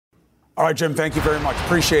All right, Jim, thank you very much.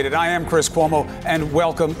 Appreciate it. I am Chris Cuomo, and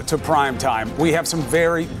welcome to Prime Time. We have some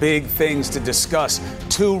very big things to discuss.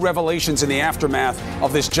 Two revelations in the aftermath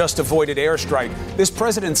of this just-avoided airstrike. This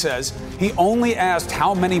president says he only asked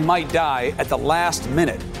how many might die at the last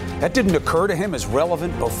minute. That didn't occur to him as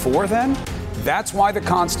relevant before then? That's why the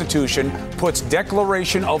Constitution puts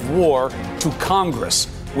declaration of war to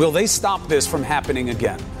Congress. Will they stop this from happening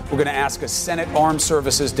again? We're going to ask a Senate Armed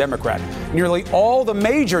Services Democrat. Nearly all the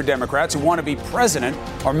major Democrats who want to be president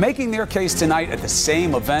are making their case tonight at the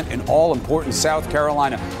same event in all-important South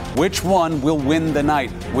Carolina. Which one will win the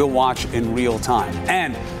night? We'll watch in real time.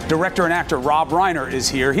 And director and actor Rob Reiner is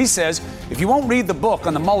here. He says if you won't read the book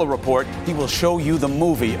on the Mueller report, he will show you the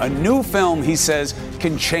movie. A new film, he says,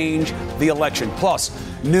 can change the election. Plus,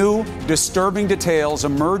 new disturbing details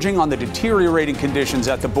emerging on the deteriorating conditions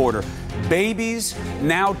at the border. Babies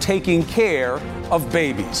now taking care of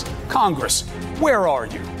babies. Congress, where are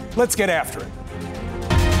you? Let's get after it.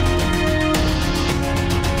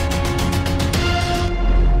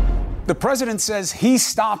 The president says he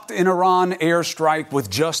stopped an Iran airstrike with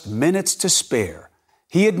just minutes to spare.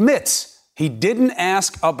 He admits he didn't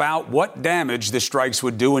ask about what damage the strikes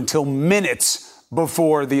would do until minutes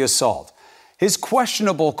before the assault. His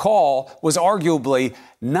questionable call was arguably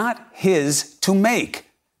not his to make.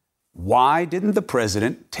 Why didn't the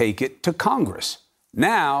president take it to Congress?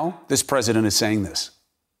 Now, this president is saying this.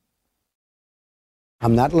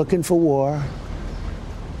 I'm not looking for war.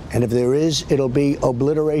 And if there is, it'll be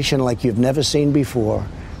obliteration like you've never seen before.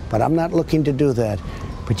 But I'm not looking to do that.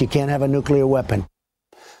 But you can't have a nuclear weapon.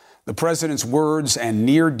 The president's words and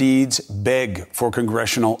near deeds beg for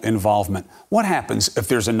congressional involvement. What happens if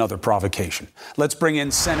there's another provocation? Let's bring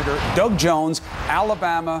in Senator Doug Jones,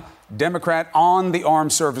 Alabama Democrat on the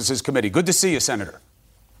Armed Services Committee. Good to see you, Senator.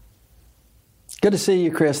 Good to see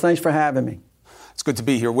you, Chris. Thanks for having me. It's good to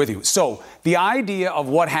be here with you. So the idea of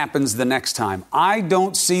what happens the next time, I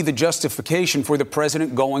don't see the justification for the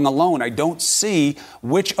president going alone. I don't see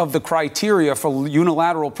which of the criteria for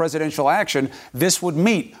unilateral presidential action this would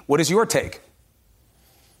meet. What is your take?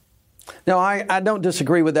 No, I don't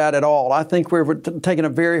disagree with that at all. I think we're taking a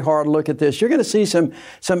very hard look at this. You're going to see some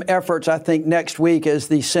efforts, I think, next week as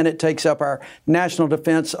the Senate takes up our National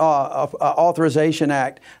Defense Authorization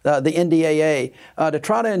Act, the NDAA, to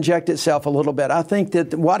try to inject itself a little bit. I think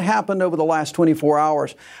that what happened over the last 24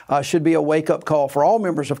 hours should be a wake-up call for all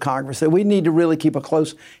members of Congress, that we need to really keep a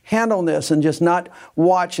close hand on this and just not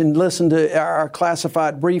watch and listen to our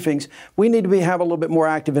classified briefings. We need to have a little bit more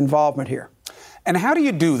active involvement here. And how do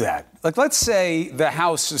you do that? Like, let's say the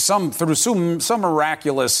House, through some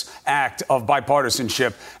miraculous act of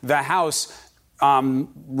bipartisanship, the House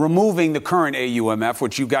removing the current AUMF,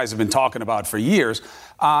 which you guys have been talking about for years,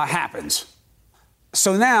 happens.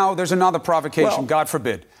 So now there's another provocation, God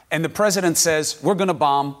forbid. And the president says, we're going to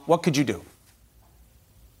bomb. What could you do?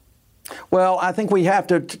 Well, I think we have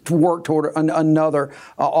to work toward another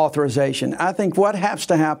authorization. I think what has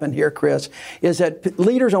to happen here, Chris, is that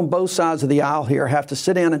leaders on both sides of the aisle here have to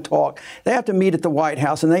sit down and talk. They have to meet at the White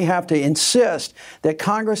House, and they have to insist that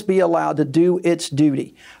Congress be allowed to do its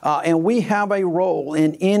duty. And we have a role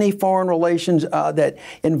in any foreign relations that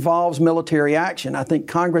involves military action. I think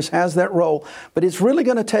Congress has that role. But it's really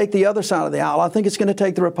going to take the other side of the aisle. I think it's going to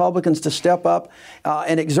take the Republicans to step up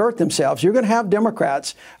and exert themselves. You're going to have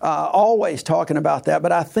Democrats always talking about that,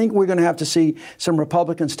 but I think we're going to have to see some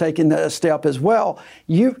Republicans taking that step as well.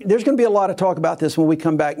 There's going to be a lot of talk about this when we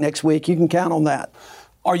come back next week. You can count on that.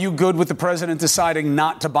 Are you good with the president deciding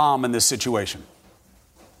not to bomb in this situation?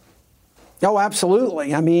 Oh,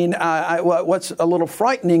 absolutely. I mean, what's a little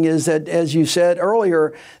frightening is that, as you said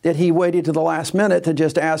earlier, that he waited to the last minute to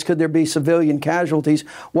just ask, could there be civilian casualties?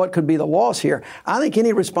 What could be the loss here? I think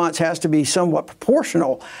any response has to be somewhat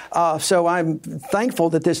proportional. So I'm thankful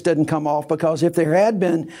that this didn't come off, because if there had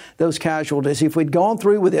been those casualties, if we'd gone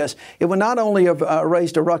through with this, it would not only have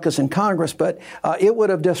raised a ruckus in Congress, but it would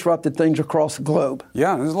have disrupted things across the globe.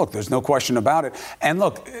 Yeah, look, there's no question about it. And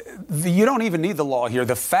look, you don't even need the law here.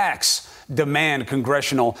 The facts demand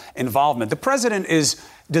congressional involvement. The president is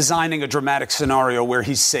designing a dramatic scenario where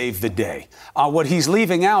he saved the day. What he's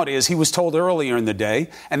leaving out is he was told earlier in the day,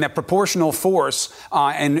 and that proportional force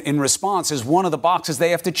in response is one of the boxes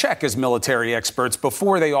they have to check as military experts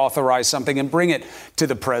before they authorize something and bring it to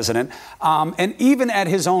the president. And even at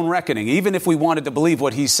his own reckoning, even if we wanted to believe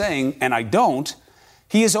what he's saying, and I don't,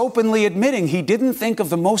 he is openly admitting he didn't think of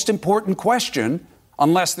the most important question,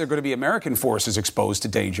 unless they're going to be American forces exposed to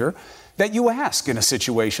danger, that you ask in a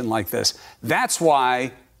situation like this. That's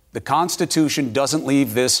why the Constitution doesn't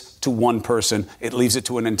leave this to one person. It leaves it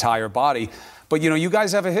to an entire body. But, you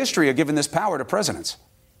guys have a history of giving this power to presidents.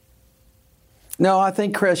 No, I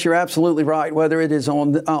think, Chris, you're absolutely right. Whether it is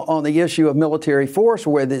on the issue of military force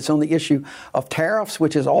or whether it's on the issue of tariffs,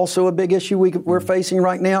 which is also a big issue we're facing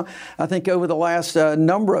right now, I think over the last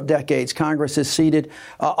number of decades, Congress has ceded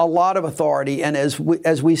a lot of authority. And as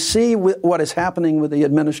we see what is happening with the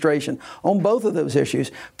administration on both of those issues,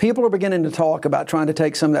 people are beginning to talk about trying to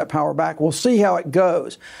take some of that power back. We'll see how it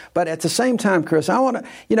goes. But at the same time, Chris, I want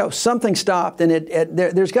to, something stopped, and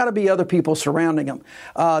there's got to be other people surrounding them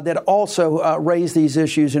that also raise these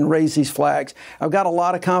issues and raise these flags. I've got a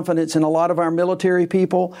lot of confidence in a lot of our military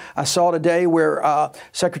people. I saw today where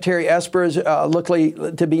Secretary Esper is likely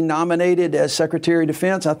to be nominated as Secretary of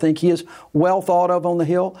Defense. I think he is well thought of on the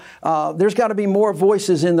Hill. There's got to be more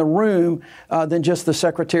voices in the room than just the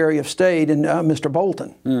Secretary of State and Mr.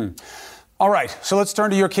 Bolton. All right, so let's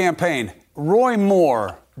turn to your campaign. Roy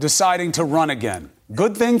Moore deciding to run again.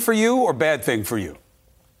 Good thing for you or bad thing for you?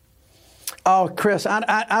 Oh, Chris,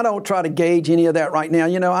 I don't try to gauge any of that right now.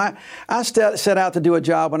 I set out to do a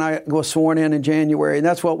job when I was sworn in January, and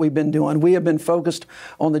that's what we've been doing. We have been focused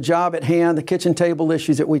on the job at hand, the kitchen table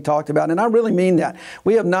issues that we talked about, and I really mean that.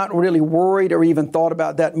 We have not really worried or even thought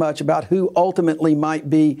about that much about who ultimately might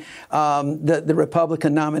be the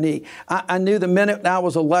Republican nominee. I knew the minute I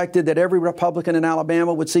was elected that every Republican in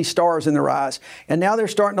Alabama would see stars in their eyes, and now they're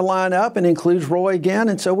starting to line up and includes Roy again,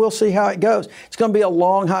 and so we'll see how it goes. It's going to be a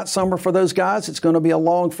long, hot summer for those guys. It's going to be a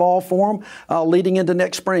long fall for them leading into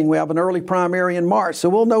next spring. We have an early primary in March, so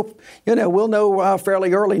we'll know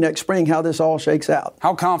fairly early next spring how this all shakes out.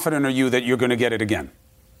 How confident are you that you're going to get it again?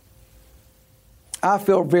 I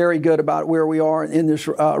feel very good about where we are in this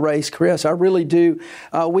race, Chris. I really do.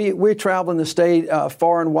 We're traveling the state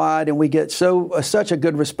far and wide, and we get such a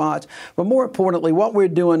good response. But more importantly, what we're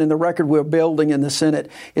doing and the record we're building in the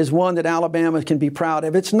Senate is one that Alabama can be proud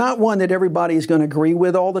of. It's not one that everybody is going to agree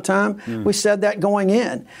with all the time. We said that going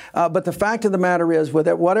in. But the fact of the matter is, with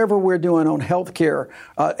whatever we're doing on health care,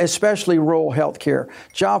 especially rural health care,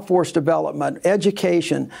 job force development,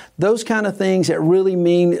 education, those kind of things that really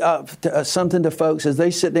mean something to folks as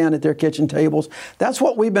they sit down at their kitchen tables. That's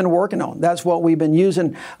what we've been working on. That's what we've been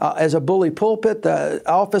using as a bully pulpit, the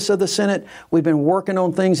office of the Senate. We've been working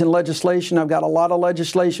on things in legislation. I've got a lot of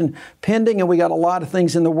legislation pending, and we got a lot of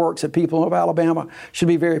things in the works that people of Alabama should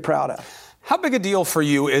be very proud of. How big a deal for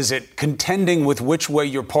you is it contending with which way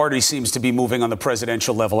your party seems to be moving on the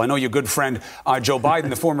presidential level? I know your good friend Joe Biden,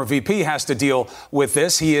 the former VP, has to deal with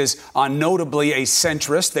this. He is notably a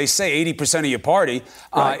centrist. They say 80% of your party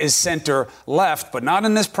is center left, but not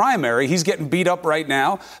in this primary. He's getting beat up right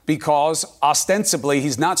now because ostensibly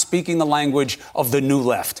he's not speaking the language of the new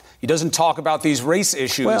left. He doesn't talk about these race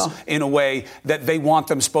issues in a way that they want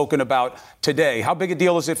them spoken about today. How big a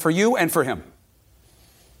deal is it for you and for him?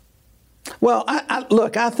 Well,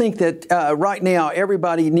 I think that right now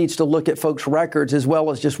everybody needs to look at folks' records as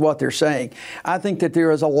well as just what they're saying. I think that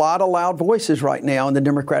there is a lot of loud voices right now in the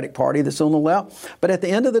Democratic Party that's on the left. But at the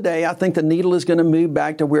end of the day, I think the needle is going to move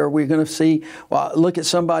back to where we're going to see, look at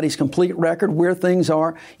somebody's complete record, where things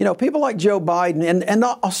are. People like Joe Biden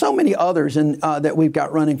and so many others that we've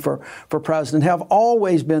got running for president have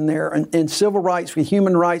always been there in civil rights, with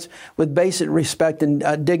human rights, with basic respect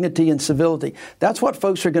and dignity and civility. That's what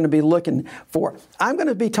folks are going to be looking for. I'm going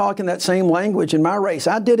to be talking that same language in my race.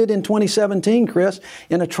 I did it in 2017, Chris,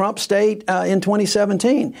 in a Trump state in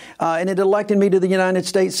 2017, and it elected me to the United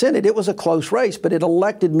States Senate. It was a close race, but it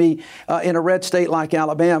elected me in a red state like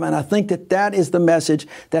Alabama, and I think that is the message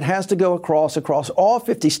that has to go across all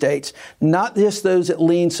 50 states, not just those that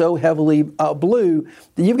lean so heavily blue.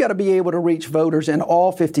 You've got to be able to reach voters in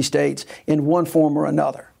all 50 states in one form or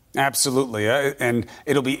another. Absolutely. And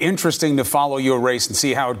it'll be interesting to follow your race and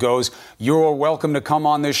see how it goes. You're welcome to come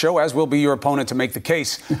on this show, as will be your opponent, to make the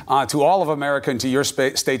case to all of America and to your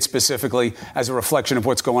state specifically as a reflection of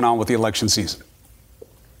what's going on with the election season.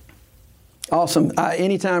 Awesome.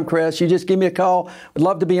 Anytime, Chris. You just give me a call. Would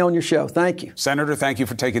love to be on your show. Thank you. Senator, thank you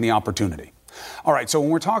for taking the opportunity. All right. So when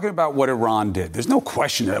we're talking about what Iran did, there's no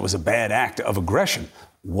question that it was a bad act of aggression.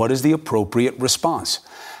 What is the appropriate response?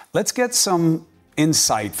 Let's get some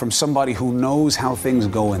insight from somebody who knows how things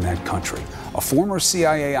go in that country. A former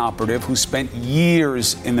CIA operative who spent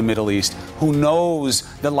years in the Middle East, who knows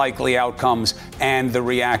the likely outcomes and the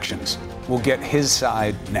reactions. We'll get his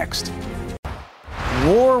side next.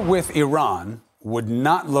 War with Iran would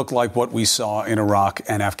not look like what we saw in Iraq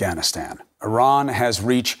and Afghanistan. Iran has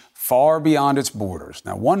reached far beyond its borders.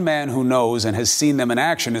 Now, one man who knows and has seen them in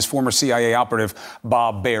action is former CIA operative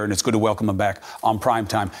Bob Baer, and it's good to welcome him back on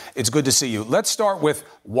Primetime. It's good to see you. Let's start with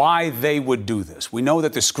why they would do this. We know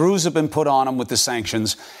that the screws have been put on them with the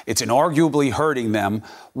sanctions. It's inarguably hurting them.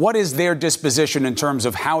 What is their disposition in terms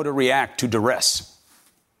of how to react to duress?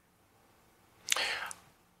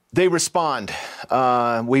 They respond.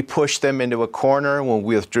 We pushed them into a corner when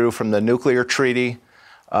we withdrew from the nuclear treaty.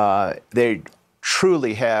 They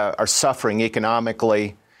truly are suffering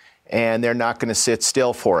economically, and they're not going to sit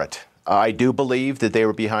still for it. I do believe that they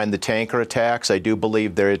were behind the tanker attacks. I do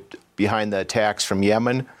believe they're behind the attacks from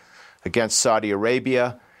Yemen against Saudi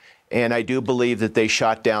Arabia. And I do believe that they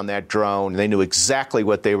shot down that drone. They knew exactly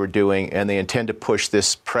what they were doing, and they intend to push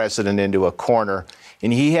this president into a corner.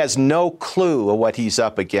 And he has no clue of what he's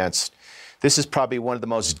up against. This is probably one of the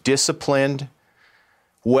most disciplined,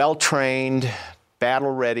 well-trained,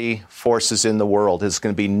 battle-ready forces in the world. It's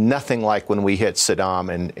going to be nothing like when we hit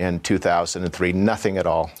Saddam in 2003, nothing at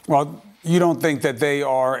all. Well, you don't think that they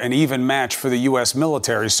are an even match for the U.S.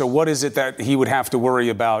 military. So what is it that he would have to worry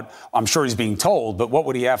about? I'm sure he's being told, but what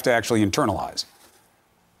would he have to actually internalize?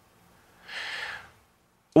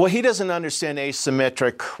 Well, he doesn't understand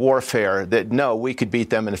asymmetric warfare, that, no, we could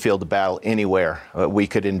beat them in the field of battle anywhere. We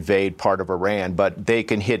could invade part of Iran, but they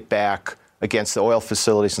can hit back against the oil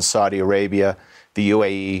facilities in Saudi Arabia, the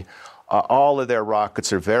UAE. All of their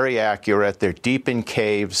rockets are very accurate. They're deep in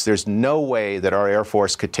caves. There's no way that our Air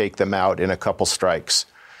Force could take them out in a couple strikes.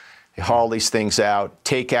 They haul these things out,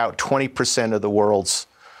 take out 20% of the world's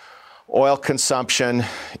oil consumption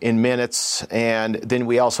in minutes. And then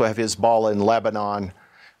we also have Hezbollah in Lebanon,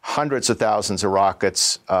 hundreds of thousands of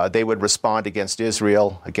rockets. They would respond against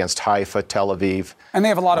Israel, against Haifa, Tel Aviv. And they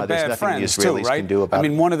have a lot of bad friends, too, right? I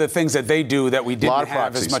mean, one of the things that they do that we didn't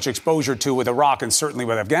have as much exposure to with Iraq and certainly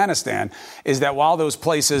with Afghanistan is that while those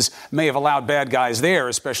places may have allowed bad guys there,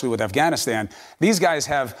 especially with Afghanistan, these guys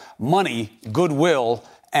have money, goodwill,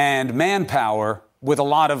 and manpower with a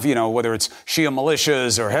lot of, whether it's Shia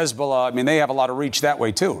militias or Hezbollah. I mean, they have a lot of reach that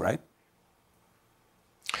way, too, right?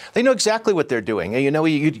 They know exactly what they're doing. And,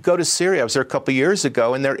 you go to Syria. I was there a couple of years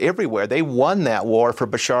ago, and they're everywhere. They won that war for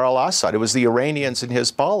Bashar al-Assad. It was the Iranians and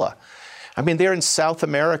Hezbollah. I mean, they're in South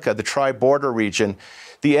America, the tri-border region.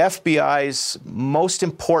 The FBI's most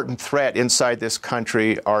important threat inside this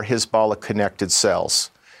country are Hezbollah-connected cells.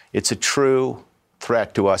 It's a true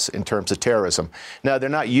threat to us in terms of terrorism. Now, they're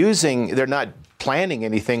not planning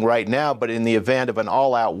anything right now, but in the event of an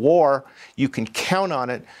all-out war, you can count on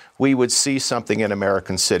it. We would see something in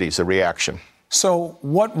American cities, a reaction. So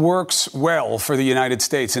what works well for the United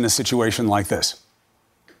States in a situation like this?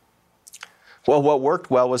 Well, what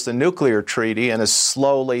worked well was the nuclear treaty and is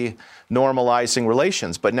slowly normalizing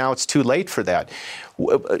relations. But now it's too late for that.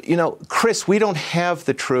 Chris, we don't have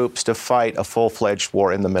the troops to fight a full-fledged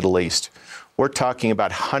war in the Middle East. We're talking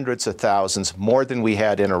about hundreds of thousands, more than we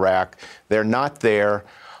had in Iraq. They're not there.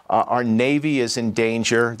 Our Navy is in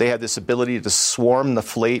danger. They have this ability to swarm the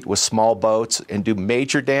fleet with small boats and do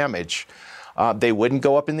major damage. They wouldn't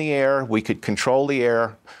go up in the air. We could control the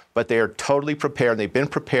air, but they are totally prepared. They've been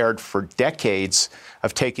prepared for decades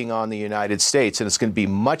of taking on the United States, and it's going to be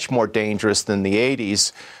much more dangerous than the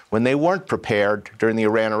 80s when they weren't prepared during the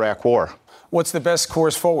Iran-Iraq War. What's the best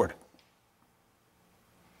course forward?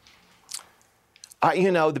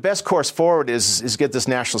 The best course forward is get this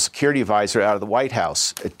national security advisor out of the White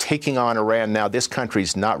House. Taking on Iran now, this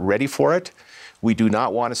country's not ready for it. We do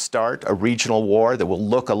not want to start a regional war that will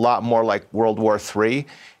look a lot more like World War III.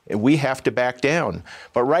 We have to back down.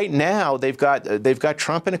 But right now, they've got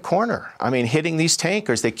Trump in a corner. I mean, hitting these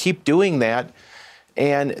tankers. They keep doing that,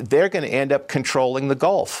 and they're going to end up controlling the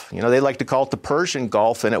Gulf. They like to call it the Persian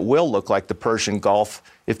Gulf, and it will look like the Persian Gulf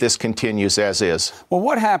if this continues as is. Well,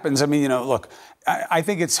 what happens? I mean, look, I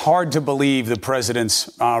think it's hard to believe the president's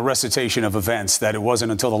recitation of events, that it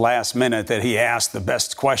wasn't until the last minute that he asked the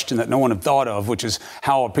best question that no one had thought of, which is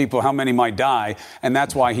how many might die, and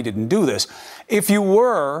that's why he didn't do this. If you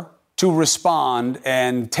were to respond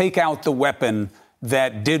and take out the weapon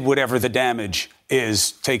that did whatever the damage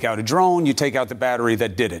is, take out a drone, you take out the battery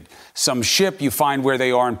that did it. Some ship, you find where they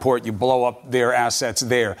are in port, you blow up their assets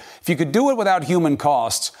there. If you could do it without human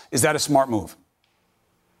costs, is that a smart move?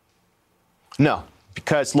 No,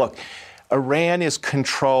 because, look, Iran is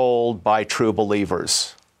controlled by true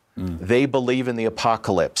believers. They believe in the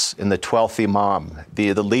apocalypse, in the 12th Imam.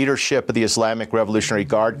 The leadership of the Islamic Revolutionary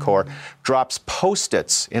Guard Corps drops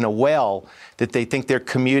Post-its in a well that they think they're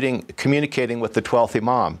communicating with the 12th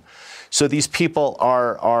Imam. So these people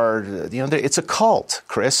are it's a cult,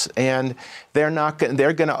 Chris, and they're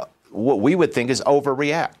going to, what we would think is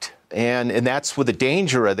overreact. And that's with the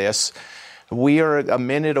danger of this. We are a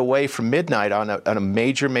minute away from midnight on a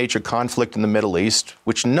major, major conflict in the Middle East,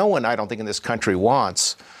 which no one, I don't think, in this country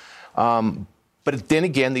wants. But then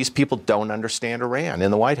again, these people don't understand Iran in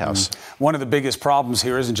the White House. One of the biggest problems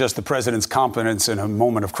here isn't just the president's competence in a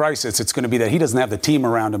moment of crisis. It's going to be that he doesn't have the team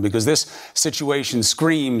around him, because this situation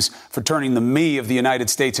screams for turning the me of the United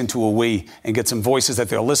States into a we, and get some voices that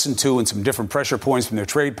they'll listen to and some different pressure points from their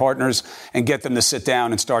trade partners and get them to sit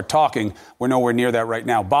down and start talking. We're nowhere near that right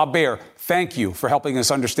now. Bob Baer, thank you for helping us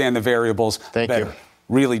understand the variables better. Thank you.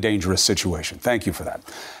 Really dangerous situation. Thank you for that.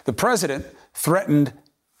 The president threatened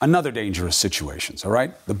another dangerous situation, all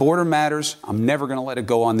right? The border matters. I'm never going to let it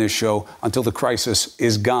go on this show until the crisis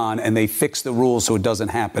is gone and they fix the rules so it doesn't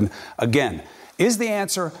happen again. Is the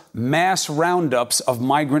answer mass roundups of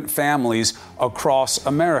migrant families across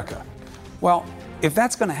America? Well, if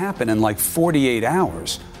that's going to happen in like 48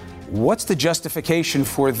 hours, what's the justification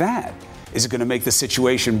for that? Is it going to make the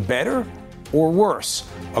situation better or worse?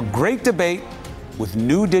 A great debate with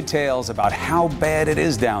new details about how bad it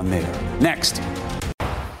is down there. Next.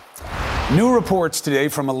 New reports today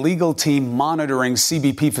from a legal team monitoring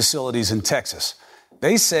CBP facilities in Texas.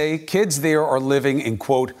 They say kids there are living in,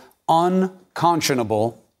 quote,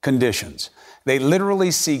 unconscionable conditions. They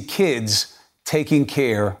literally see kids taking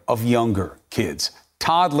care of younger kids.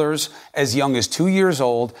 Toddlers as young as 2 years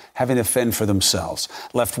old having to fend for themselves,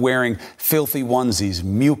 left wearing filthy onesies,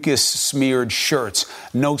 mucus-smeared shirts,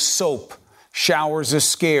 no soap, showers are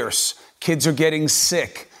scarce, kids are getting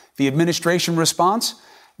sick. The administration response?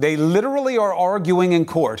 They literally are arguing in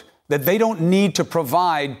court that they don't need to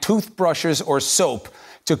provide toothbrushes or soap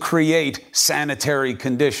to create sanitary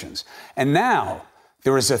conditions. And now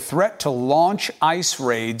there is a threat to launch ICE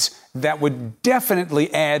raids that would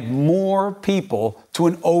definitely add more people to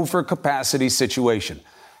an overcapacity situation.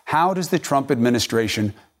 How does the Trump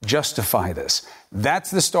administration justify this? That's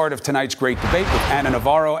the start of tonight's great debate with Anna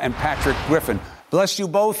Navarro and Patrick Griffin. Bless you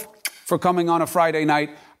both for coming on a Friday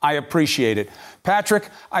night. I appreciate it. Patrick,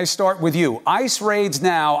 I start with you. ICE raids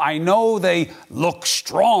now, I know they look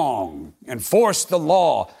strong, enforce the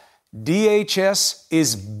law. DHS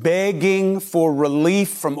is begging for relief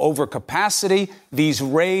from overcapacity. These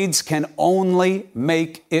raids can only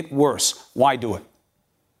make it worse. Why do it?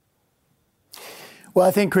 Well,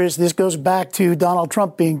 I think, Chris, this goes back to Donald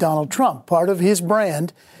Trump being Donald Trump. Part of his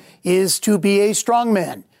brand is to be a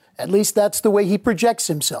strongman. At least that's the way he projects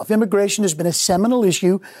himself. Immigration has been a seminal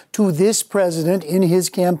issue to this president in his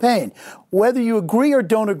campaign. Whether you agree or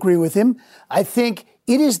don't agree with him, I think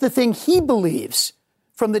it is the thing he believes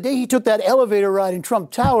from the day he took that elevator ride in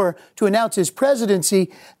Trump Tower to announce his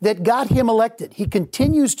presidency that got him elected. He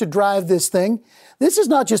continues to drive this thing. This is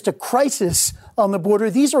not just a crisis on the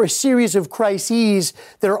border. These are a series of crises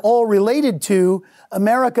that are all related to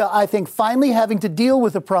America, I think, finally having to deal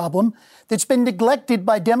with a problem that's been neglected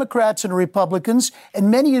by Democrats and Republicans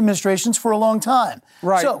and many administrations for a long time.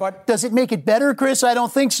 Right. So, but does it make it better, Chris? I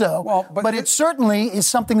don't think so. Well, but it certainly is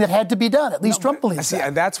something that had to be done. At least Trump believes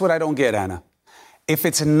that. That's what I don't get, Anna. If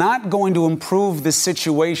it's not going to improve the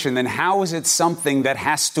situation, then how is it something that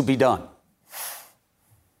has to be done?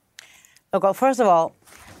 Look, well, first of all,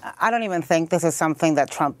 I don't even think this is something that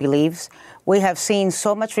Trump believes. We have seen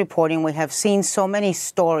so much reporting. We have seen so many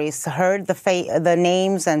stories, heard the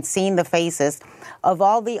names and seen the faces of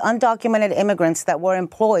all the undocumented immigrants that were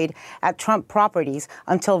employed at Trump properties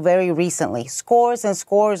until very recently. Scores and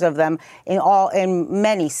scores of them in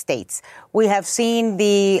many states. We have seen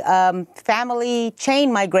the family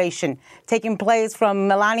chain migration taking place from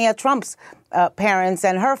Melania Trump's parents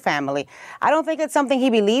and her family. I don't think it's something he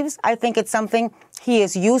believes. I think it's something he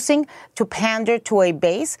is using to pander to a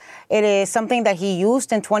base. It is something that he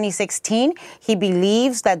used in 2016. He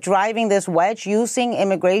believes that driving this wedge, using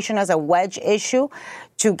immigration as a wedge issue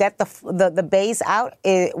to get the base out,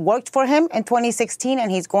 it worked for him in 2016,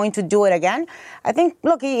 and he's going to do it again. I think,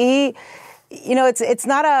 look, it's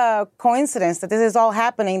not a coincidence that this is all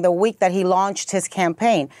happening the week that he launched his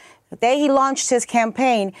campaign. The day he launched his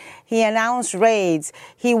campaign, he announced raids.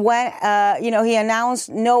 He announced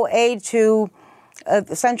no aid to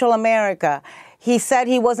Central America. He said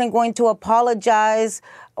he wasn't going to apologize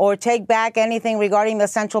or take back anything regarding the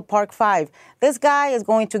Central Park 5. This guy is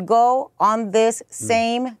going to go on this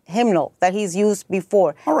same hymnal that he's used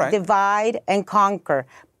before. All right. Divide and conquer.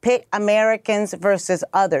 Pit Americans versus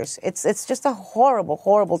others. It's just a horrible,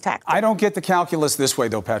 horrible tactic. I don't get the calculus this way,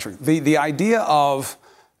 though, Patrick. The idea of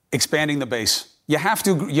expanding the base. You have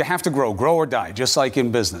to grow or die, just like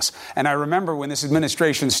in business. And I remember when this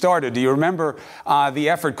administration started, do you remember the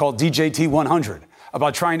effort called DJT 100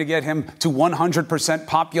 about trying to get him to 100%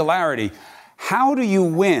 popularity? How do you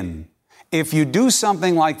win if you do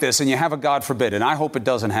something like this and you have a God forbid, and I hope it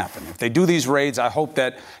doesn't happen. If they do these raids, I hope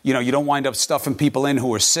that, you don't wind up stuffing people in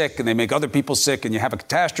who are sick and they make other people sick and you have a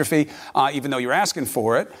catastrophe, even though you're asking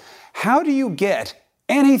for it. How do you get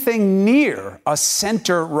anything near a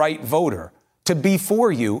center-right voter to be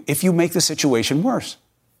for you if you make the situation worse?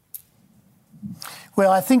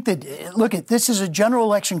 Well, I think that, this is a general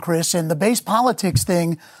election, Chris, and the base politics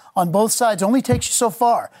thing on both sides only takes you so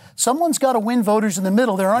far. Someone's got to win voters in the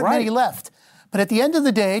middle. There aren't many left. But at the end of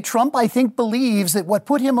the day, Trump, I think, believes that what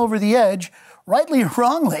put him over the edge, rightly or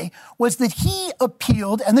wrongly, was that he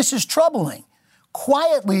appealed, and this is troubling,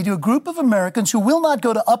 quietly to a group of Americans who will not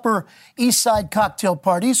go to Upper East Side cocktail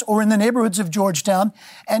parties or in the neighborhoods of Georgetown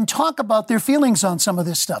and talk about their feelings on some of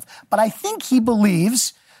this stuff. But I think he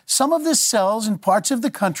believes some of this sells in parts of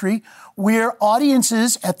the country where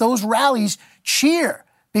audiences at those rallies cheer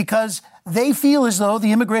because they feel as though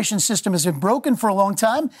the immigration system has been broken for a long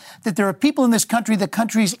time, that there are people in this country the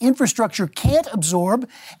country's infrastructure can't absorb,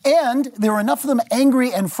 and there are enough of them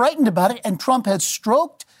angry and frightened about it, and Trump has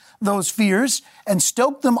stroked those fears and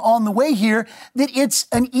stoked them on the way here, that it's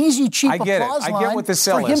an easy, cheap applause line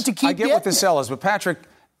for him to keep getting. I get what the sell is, but Patrick,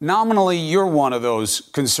 nominally, you're one of those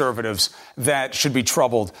conservatives that should be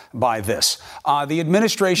troubled by this. The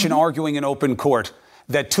administration arguing in open court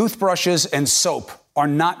that toothbrushes and soap are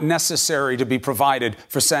not necessary to be provided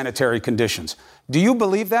for sanitary conditions. Do you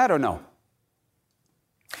believe that or no?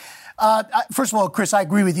 First of all, Chris, I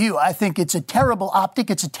agree with you. I think it's a terrible optic.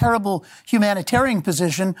 It's a terrible humanitarian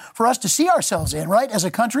position for us to see ourselves in, right, as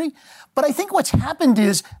a country. But I think what's happened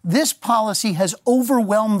is this policy has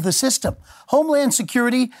overwhelmed the system. Homeland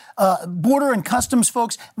Security, border and customs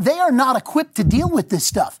folks, they are not equipped to deal with this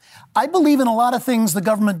stuff. I believe in a lot of things the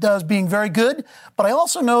government does being very good, but I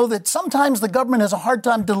also know that sometimes the government has a hard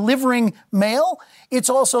time delivering mail. It's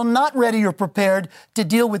also not ready or prepared to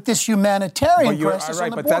deal with this humanitarian crisis on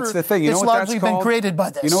the border. But that's the thing. It's largely been created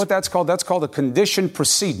by this. You know what that's called? That's called a condition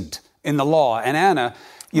precedent in the law. And Anna,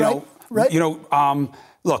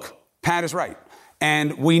 look, Pat is right.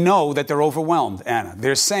 And we know that they're overwhelmed, Anna.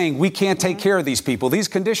 They're saying we can't take care of these people. These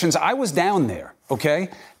conditions, I was down there, okay?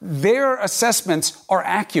 Their assessments are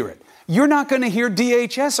accurate. You're not going to hear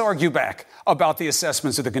DHS argue back about the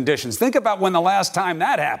assessments of the conditions. Think about when the last time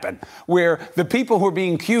that happened, where the people who are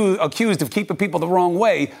being accused of keeping people the wrong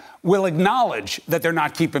way will acknowledge that they're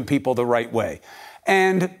not keeping people the right way.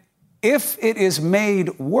 And if it is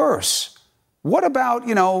made worse, what about,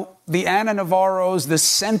 the Ana Navarros, the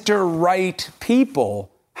center-right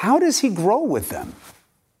people? How does he grow with them?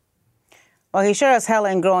 Well, he sure as hell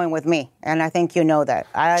ain't growing with me, and I think you know that.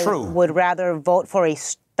 I would rather vote for a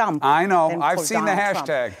stump. I know. Than I've for seen the Donald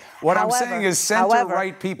hashtag. Trump. What I'm saying is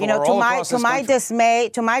center-right people are all across this country.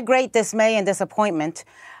 To my great dismay and disappointment,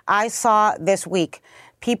 I saw this week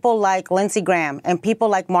people like Lindsey Graham and people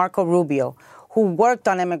like Marco Rubio, who worked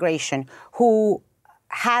on immigration, who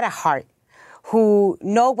had a heart, who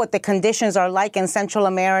know what the conditions are like in Central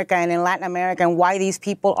America and in Latin America and why these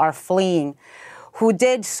people are fleeing, who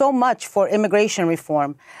did so much for immigration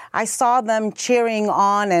reform. I saw them cheering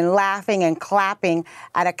on and laughing and clapping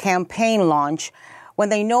at a campaign launch when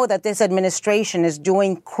they know that this administration is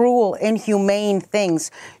doing cruel, inhumane things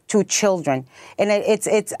to children. And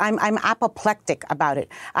I'm apoplectic about it.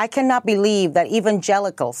 I cannot believe that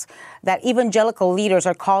evangelical leaders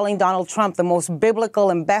are calling Donald Trump the most biblical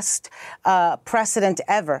and best precedent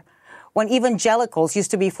ever, when evangelicals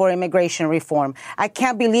used to be for immigration reform. I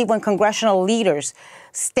can't believe when congressional leaders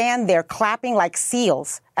stand there clapping like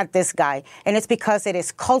seals at this guy. And it's because it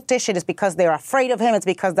is cultish. It is because they're afraid of him. It's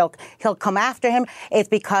because he'll come after him. It's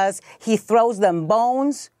because he throws them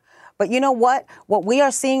bones. But you know what? What we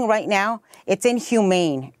are seeing right now, it's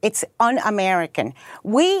inhumane. It's un-American.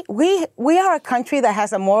 We are a country that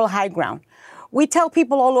has a moral high ground. We tell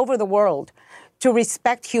people all over the world to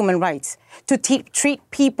respect human rights, to treat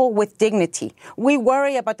people with dignity. We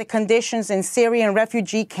worry about the conditions in Syrian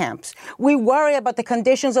refugee camps. We worry about the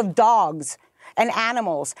conditions of dogs and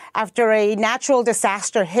animals after a natural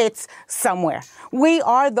disaster hits somewhere. We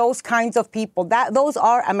are those kinds of people. Those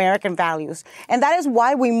are American values. And that is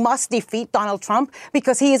why we must defeat Donald Trump,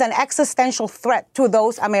 because he is an existential threat to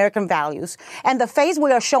those American values. And the face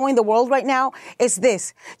we are showing the world right now is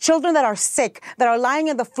this. Children that are sick, that are lying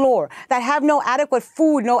on the floor, that have no adequate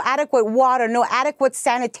food, no adequate water, no adequate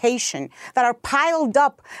sanitation, that are piled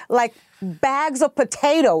up like bags of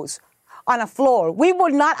potatoes on a floor. We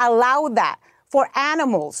would not allow that for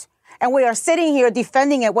animals. And we are sitting here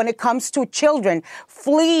defending it when it comes to children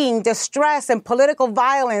fleeing distress and political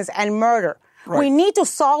violence and murder. Right. We need to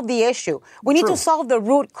solve the issue. We need to solve the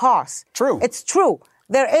root cause. True. It's true.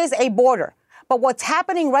 There is a border. But what's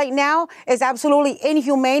happening right now is absolutely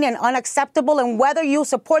inhumane and unacceptable. And whether you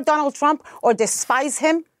support Donald Trump or despise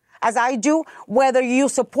him, as I do, whether you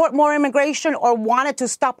support more immigration or want it to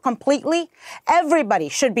stop completely, everybody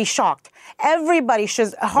should be shocked.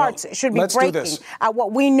 Everybody's hearts should be breaking at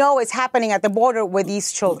what we know is happening at the border with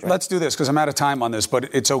these children. Let's do this, because I'm out of time on this,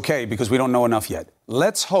 but it's okay because we don't know enough yet.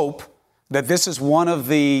 Let's hope that this is one of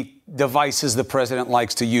the devices the president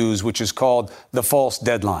likes to use, which is called the false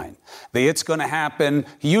deadline. It's going to happen.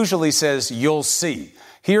 He usually says, you'll see.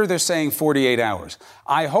 Here they're saying 48 hours.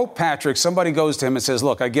 I hope, Patrick, somebody goes to him and says,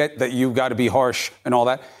 look, I get that you've got to be harsh and all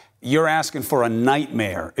that. You're asking for a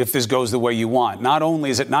nightmare if this goes the way you want. Not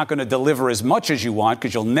only is it not going to deliver as much as you want,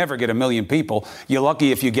 because you'll never get 1 million people, you're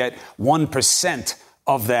lucky if you get 1%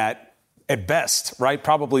 of that at best, right?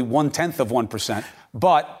 Probably 1/10 of 1%.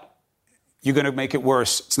 But you're going to make it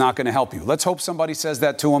worse. It's not going to help you. Let's hope somebody says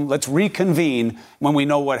that to him. Let's reconvene when we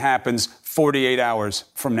know what happens 48 hours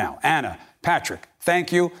from now. Anna, Patrick,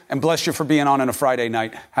 thank you, and bless you for being on a Friday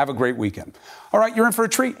night. Have a great weekend. All right, you're in for a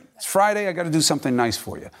treat. It's Friday. I got to do something nice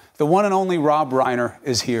for you. The one and only Rob Reiner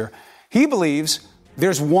is here. He believes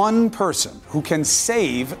there's one person who can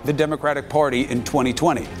save the Democratic Party in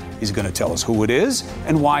 2020. He's going to tell us who it is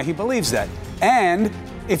and why he believes that. And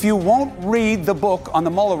if you won't read the book on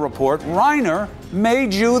the Mueller report, Reiner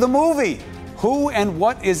made you the movie. Who and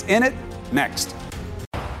what is in it? Next.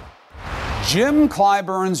 Jim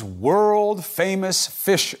Clyburn's world-famous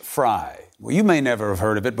fish fry. Well, you may never have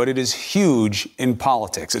heard of it, but it is huge in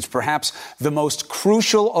politics. It's perhaps the most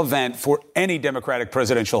crucial event for any Democratic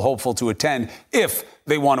presidential hopeful to attend if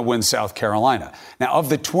they want to win South Carolina. Now, of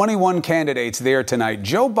the 21 candidates there tonight,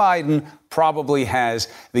 Joe Biden probably has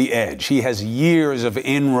the edge. He has years of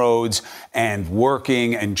inroads and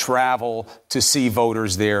working and travel to see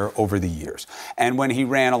voters there over the years. And when he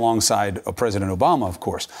ran alongside President Obama, of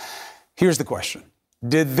course. Here's the question.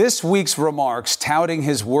 Did this week's remarks touting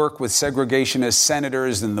his work with segregationist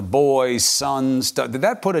senators and the boys' sons, did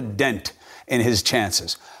that put a dent in his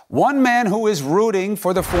chances? One man who is rooting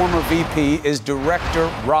for the former VP is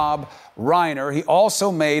director Rob Reiner. He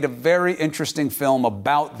also made a very interesting film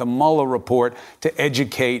about the Mueller report to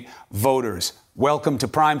educate voters. Welcome to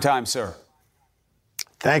Primetime, sir.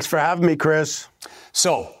 Thanks for having me, Chris.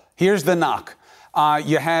 So here's the knock.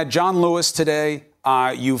 You had John Lewis today.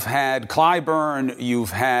 You've had Clyburn.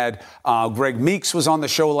 You've had Greg Meeks was on the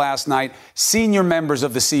show last night. Senior members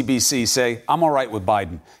of the CBC say, I'm all right with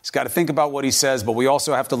Biden. He's got to think about what he says, but we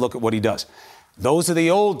also have to look at what he does. Those are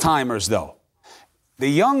the old timers, though. The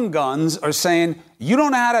young guns are saying, you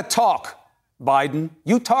don't know how to talk, Biden.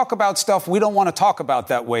 You talk about stuff we don't want to talk about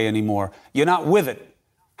that way anymore. You're not with it.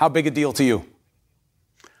 How big a deal to you?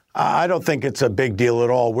 I don't think it's a big deal at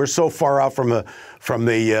all. We're so far out from the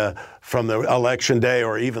election day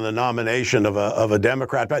or even the nomination of a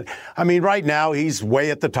Democrat. But I mean, right now he's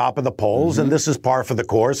way at the top of the polls, and this is par for the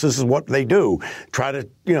course. This is what they do: try to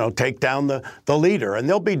take down the leader, and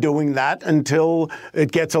they'll be doing that until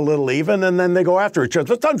it gets a little even, and then they go after each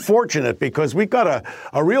other. It's unfortunate because we've got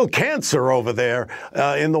a real cancer over there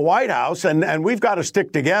in the White House, and we've got to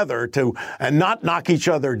stick together and not knock each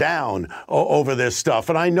other down over this stuff.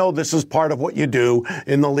 And I know this is part of what you do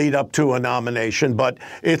in the lead up to a nomination, but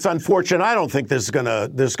it's unfortunate. I don't think this is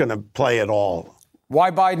gonna play at all. Why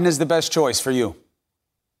Biden is the best choice for you?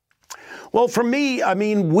 Well, for me, I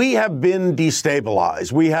mean, we have been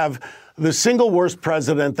destabilized. We have the single worst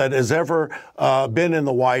president that has ever been in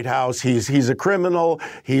the White House. He's a criminal.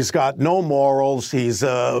 He's got no morals. He's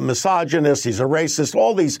a misogynist. He's a racist.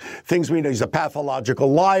 All these things we know. He's a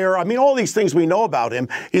pathological liar. I mean, all these things we know about him.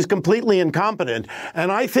 He's completely incompetent.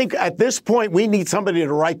 And I think at this point, we need somebody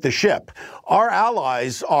to right the ship. Our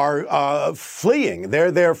allies are fleeing.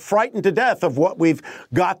 They're frightened to death of what we've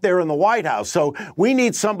got there in the White House. So we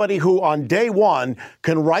need somebody who on day one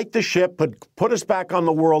can right the ship, put us back on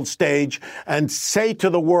the world stage, and say to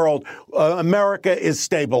the world, America is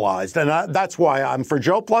stabilized. And that's why I'm for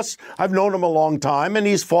Joe. Plus, I've known him a long time, and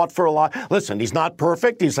he's fought for a lot. Listen, he's not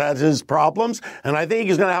perfect. He's had his problems, and I think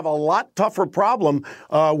he's going to have a lot tougher problem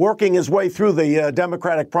working his way through the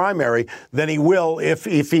Democratic primary than he will if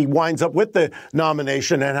he winds up with the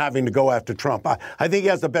nomination and having to go after Trump. I think he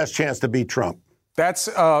has the best chance to beat Trump. That's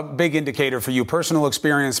a big indicator for you. Personal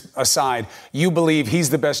experience aside, you believe he's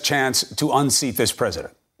the best chance to unseat this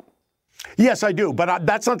president? Yes, I do. But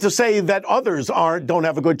that's not to say that others don't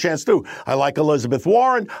have a good chance too. I like Elizabeth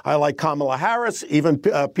Warren. I like Kamala Harris, even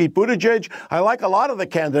Pete Buttigieg. I like a lot of the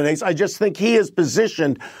candidates. I just think he is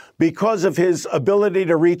positioned because of his ability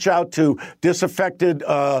to reach out to disaffected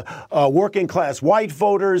working class white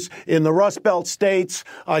voters in the Rust Belt states.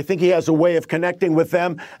 I think he has a way of connecting with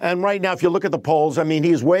them. And right now, if you look at the polls, I mean,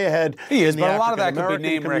 he's way ahead. He is, but a lot of that could be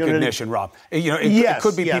name recognition, Rob. It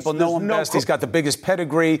could be people know him best. He's got the biggest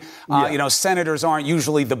pedigree. Senators aren't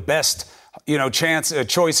usually the best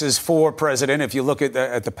choices for president if you look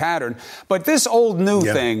at the pattern. But this old new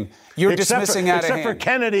thing, you're dismissing out of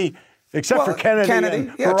hand. Except for Kennedy and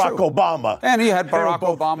Barack Obama. And you had Barack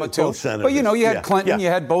Obama, too. But, you had Clinton, you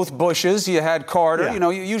had both Bushes, you had Carter.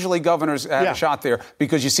 Usually governors have a shot there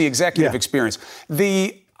because you see executive experience.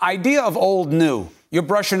 The idea of old new, you're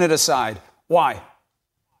brushing it aside. Why?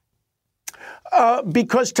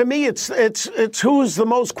 Because to me, it's who's the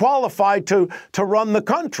most qualified to run the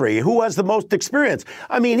country, who has the most experience.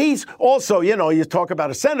 I mean, he's also, you talk about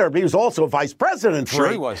a senator, but he was also a vice president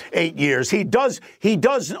for 8 years. He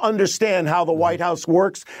does understand how the White House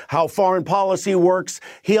works, how foreign policy works.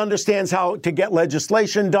 He understands how to get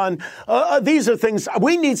legislation done. These are things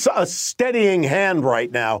we need a steadying hand right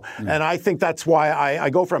now, and I think that's why I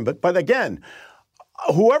go for him. But again,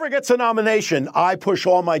 whoever gets a nomination, I push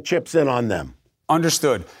all my chips in on them.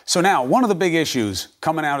 Understood. So now, one of the big issues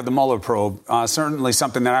coming out of the Mueller probe, certainly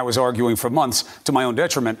something that I was arguing for months to my own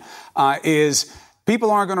detriment, is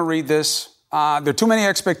people aren't going to read this. There are too many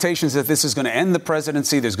expectations that this is going to end the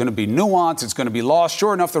presidency. There's going to be nuance. It's going to be lost.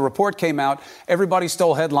 Sure enough, the report came out. Everybody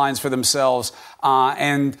stole headlines for themselves.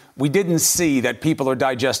 And we didn't see that people are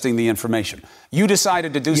digesting the information. You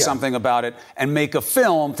decided to do something about it and make a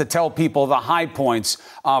film to tell people the high points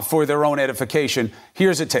for their own edification.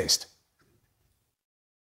 Here's a taste.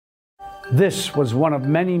 This was one of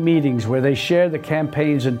many meetings where they shared the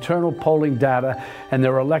campaign's internal polling data and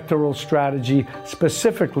their electoral strategy,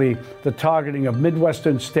 specifically the targeting of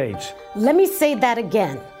Midwestern states. Let me say that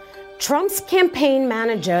again. Trump's campaign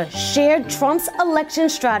manager shared Trump's election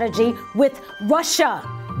strategy with Russia.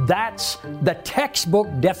 That's the textbook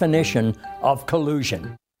definition of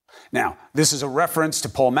collusion. Now, this is a reference to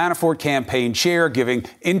Paul Manafort, campaign chair, giving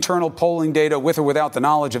internal polling data with or without the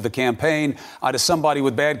knowledge of the campaign to somebody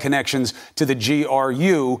with bad connections to the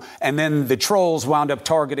GRU. And then the trolls wound up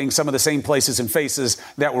targeting some of the same places and faces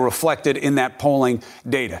that were reflected in that polling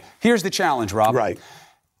data. Here's the challenge, Rob. Right.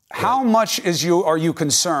 How much are you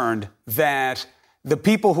concerned that the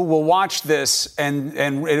people who will watch this and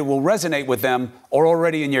it will resonate with them are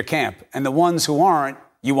already in your camp, and the ones who aren't,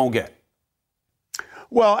 you won't get?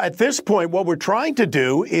 Well, at this point, what we're trying to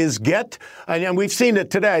do is and we've seen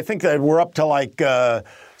it today, I think that we're up to like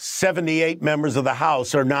 78 members of the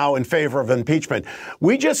House are now in favor of impeachment.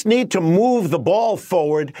 We just need to move the ball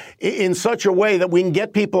forward in such a way that we can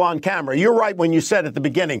get people on camera. You're right when you said at the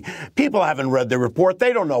beginning, people haven't read the report.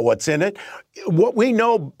 They don't know what's in it. What we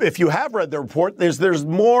know, if you have read the report, there's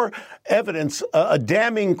more evidence, a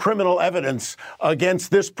damning criminal evidence against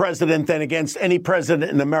this president than against any president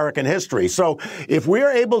in American history. So if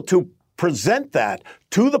we're able to present that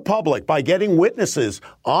to the public by getting witnesses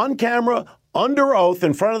on camera, under oath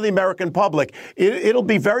in front of the American public, it'll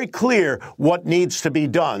be very clear what needs to be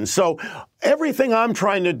done. So everything I'm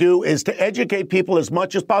trying to do is to educate people as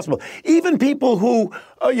much as possible. Even people who,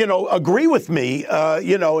 agree with me,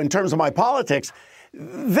 in terms of my politics,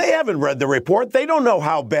 they haven't read the report. They don't know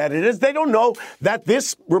how bad it is. They don't know that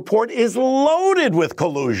this report is loaded with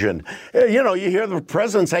collusion. You hear the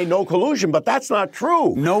president say no collusion, but that's not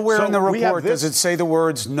true. Nowhere in the report does it say the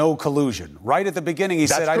words no collusion. Right at the beginning, he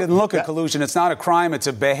said, I didn't look at collusion. It's not a crime. It's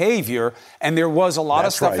a behavior. And there was a lot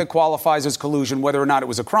of stuff that qualifies as collusion. Whether or not it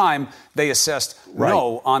was a crime, they assessed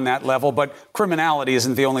no on that level. But criminality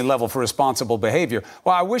isn't the only level for responsible behavior.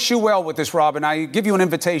 Well, I wish you well with this, Rob, and I give you an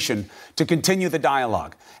invitation to continue the dialogue.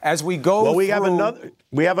 As we go we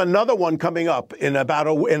have another one coming up in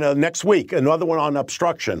next week, another one on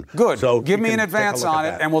obstruction. Good. So give me an advance on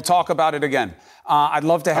it, and we'll talk about it again. I'd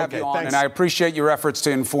love to have you on, and I appreciate your efforts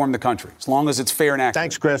to inform the country, as long as it's fair and accurate.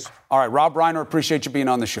 Thanks, Chris. All right, Rob Reiner, appreciate you being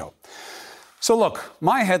on the show. So look,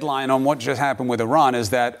 my headline on what just happened with Iran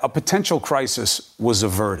is that a potential crisis was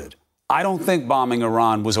averted. I don't think bombing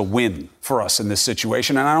Iran was a win for us in this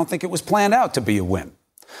situation, and I don't think it was planned out to be a win.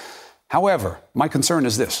 However, my concern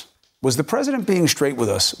is this. Was the president being straight with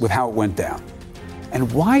us with how it went down?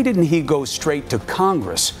 And why didn't he go straight to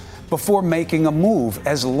Congress before making a move,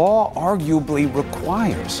 as law arguably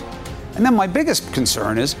requires? And then my biggest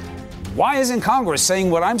concern is, why isn't Congress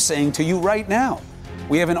saying what I'm saying to you right now?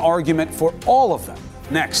 We have an argument for all of them.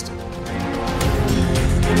 Next.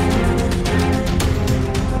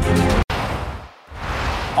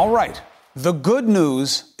 All right. The good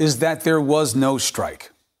news is that there was no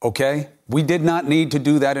strike. Okay? We did not need to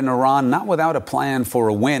do that in Iran, not without a plan for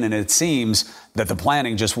a win, and it seems that the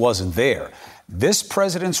planning just wasn't there. This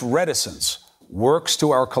president's reticence works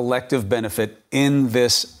to our collective benefit in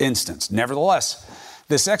this instance. Nevertheless,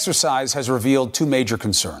 this exercise has revealed two major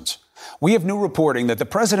concerns. We have new reporting that the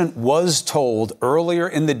president was told earlier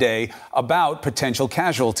in the day about potential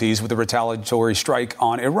casualties with the retaliatory strike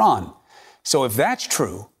on Iran. So if that's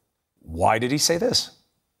true, why did he say this?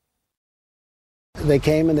 They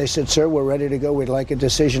came and they said, sir, we're ready to go. We'd like a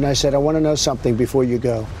decision. I said, I want to know something before you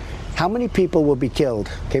go. How many people will be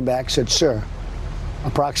killed? Came back, said, sir,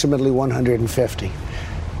 approximately 150.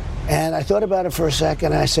 And I thought about it for a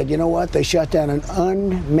second. I said, you know what? They shot down an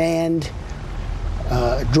unmanned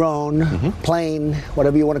drone, plane,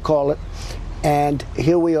 whatever you want to call it. And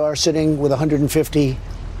here we are sitting with 150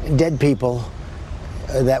 dead people.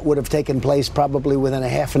 That would have taken place probably within a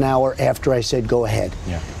half an hour after I said, go ahead.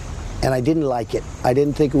 Yeah. And I didn't like it. I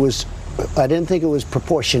didn't think it was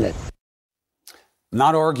proportionate.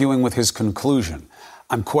 Not arguing with his conclusion.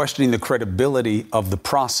 I'm questioning the credibility of the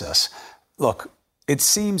process. Look, it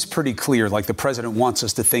seems pretty clear, like the president wants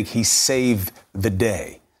us to think he saved the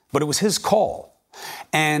day. But it was his call.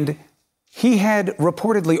 And he had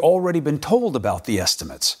reportedly already been told about the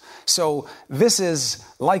estimates. So this is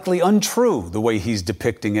likely untrue, the way he's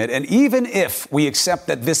depicting it. And even if we accept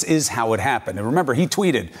that this is how it happened, and remember, he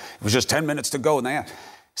tweeted, it was just 10 minutes to go.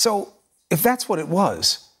 So if that's what it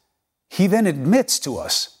was, he then admits to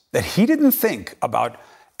us that he didn't think about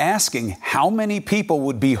asking how many people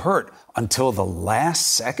would be hurt until the last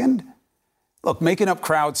second. Look, making up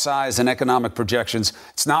crowd size and economic projections,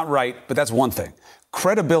 it's not right, but that's one thing.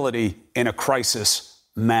 Credibility in a crisis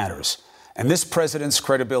matters. And this president's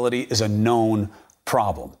credibility is a known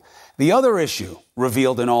problem. The other issue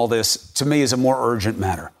revealed in all this, to me, is a more urgent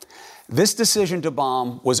matter. This decision to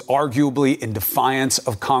bomb was arguably in defiance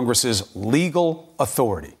of Congress's legal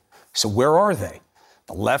authority. So where are they?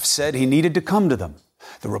 The left said he needed to come to them.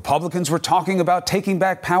 The Republicans were talking about taking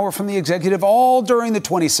back power from the executive all during the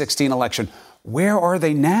 2016 election. Where are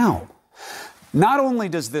they now? Not only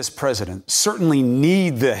does this president certainly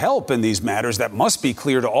need the help in these matters, that must be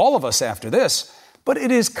clear to all of us after this, but it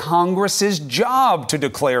is Congress's job to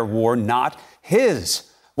declare war, not his.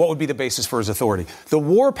 What would be the basis for his authority? The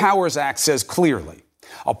War Powers Act says clearly,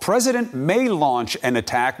 a president may launch an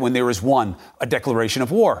attack when there is 1, a declaration of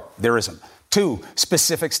war. There isn't. 2,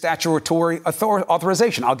 specific statutory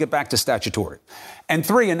authorization. I'll get back to statutory. And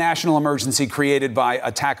 3, a national emergency created by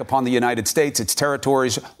attack upon the United States, its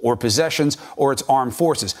territories or possessions, or its armed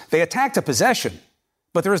forces. They attacked a possession,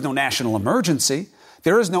 but there is no national emergency.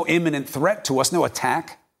 There is no imminent threat to us, no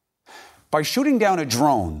attack. By shooting down a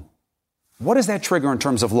drone, what does that trigger in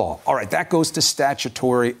terms of law? All right, that goes to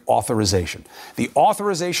statutory authorization. The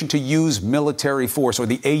authorization to use military force, or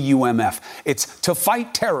the AUMF. It's to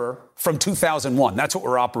fight terror from 2001. That's what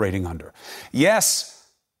we're operating under. Yes,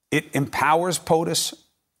 it empowers POTUS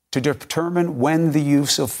to determine when the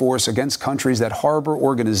use of force against countries that harbor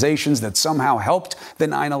organizations that somehow helped the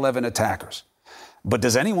 9/11 attackers. But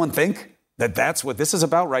does anyone think that that's what this is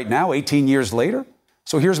about right now, 18 years later?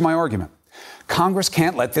 So here's my argument. Congress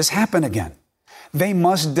can't let this happen again. They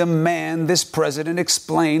must demand this president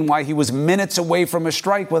explain why he was minutes away from a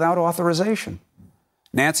strike without authorization.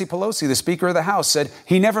 Nancy Pelosi, the Speaker of the House, said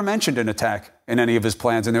he never mentioned an attack in any of his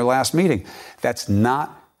plans in their last meeting. That's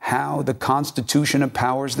not how the Constitution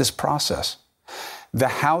empowers this process. The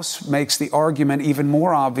House makes the argument even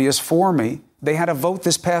more obvious for me. They had a vote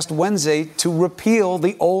this past Wednesday to repeal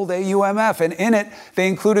the old AUMF, and in it, they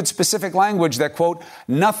included specific language that, quote,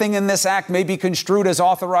 nothing in this act may be construed as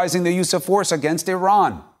authorizing the use of force against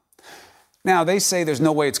Iran. Now, they say there's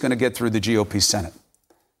no way it's going to get through the GOP Senate.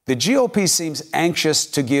 The GOP seems anxious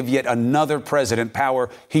to give yet another president power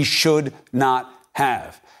he should not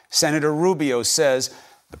have. Senator Rubio says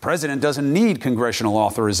the president doesn't need congressional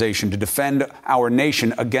authorization to defend our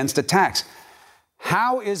nation against attacks.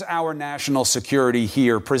 How is our national security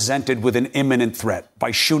here presented with an imminent threat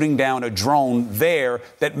by shooting down a drone there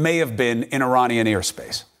that may have been in Iranian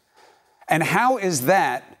airspace? And how is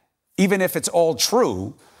that, even if it's all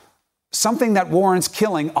true, something that warrants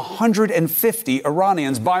killing 150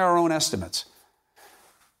 Iranians by our own estimates?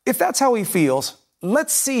 If that's how he feels,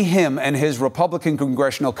 let's see him and his Republican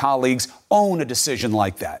congressional colleagues own a decision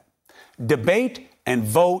like that. Debate and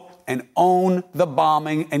vote and own the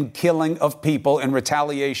bombing and killing of people in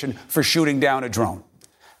retaliation for shooting down a drone.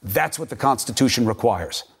 That's what the Constitution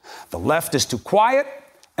requires. The left is too quiet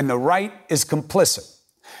and the right is complicit.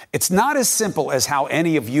 It's not as simple as how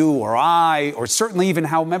any of you or I, or certainly even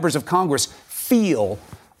how members of Congress feel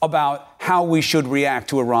about how we should react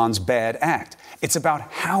to Iran's bad act. It's about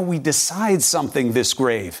how we decide something this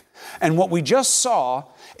grave. And what we just saw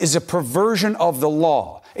is a perversion of the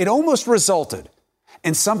law. It almost resulted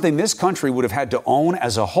in something this country would have had to own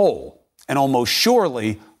as a whole, and almost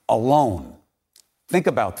surely alone. Think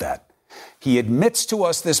about that. He admits to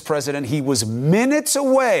us, this president, he was minutes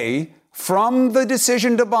away from the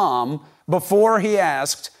decision to bomb before he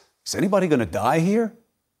asked, is anybody going to die here?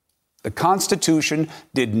 The Constitution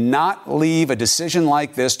did not leave a decision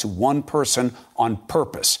like this to one person on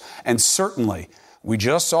purpose. And certainly, we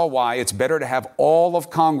just saw why it's better to have all of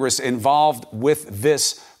Congress involved with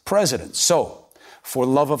this president. So, for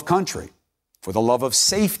love of country, for the love of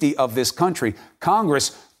safety of this country,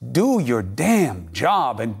 Congress, do your damn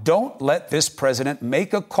job and don't let this president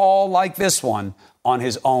make a call like this one on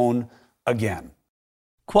his own again.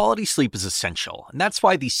 Quality sleep is essential, and that's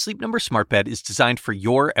why the Sleep Number Smart Bed is designed for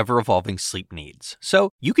your ever-evolving sleep needs.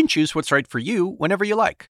 So you can choose what's right for you whenever you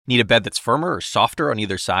like. Need a bed that's firmer or softer on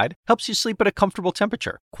either side? Helps you sleep at a comfortable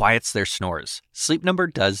temperature. Quiets their snores. Sleep Number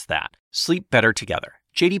does that. Sleep better together.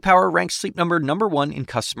 J.D. Power ranks Sleep Number #1 in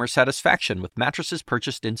customer satisfaction with mattresses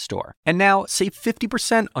purchased in-store. And now, save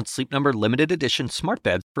 50% on Sleep Number Limited Edition Smart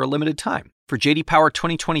Beds for a limited time. For J.D. Power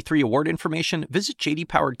 2023 award information, visit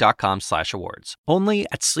jdpower.com/awards. Only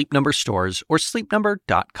at Sleep Number stores or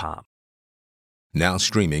sleepnumber.com. Now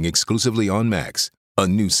streaming exclusively on Max, a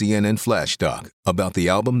new CNN Flash doc about the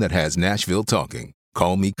album that has Nashville talking,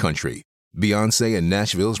 Call Me Country. Beyoncé and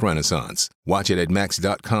Nashville's Renaissance. Watch it at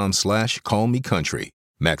max.com/callmecountry.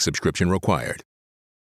 Max subscription required.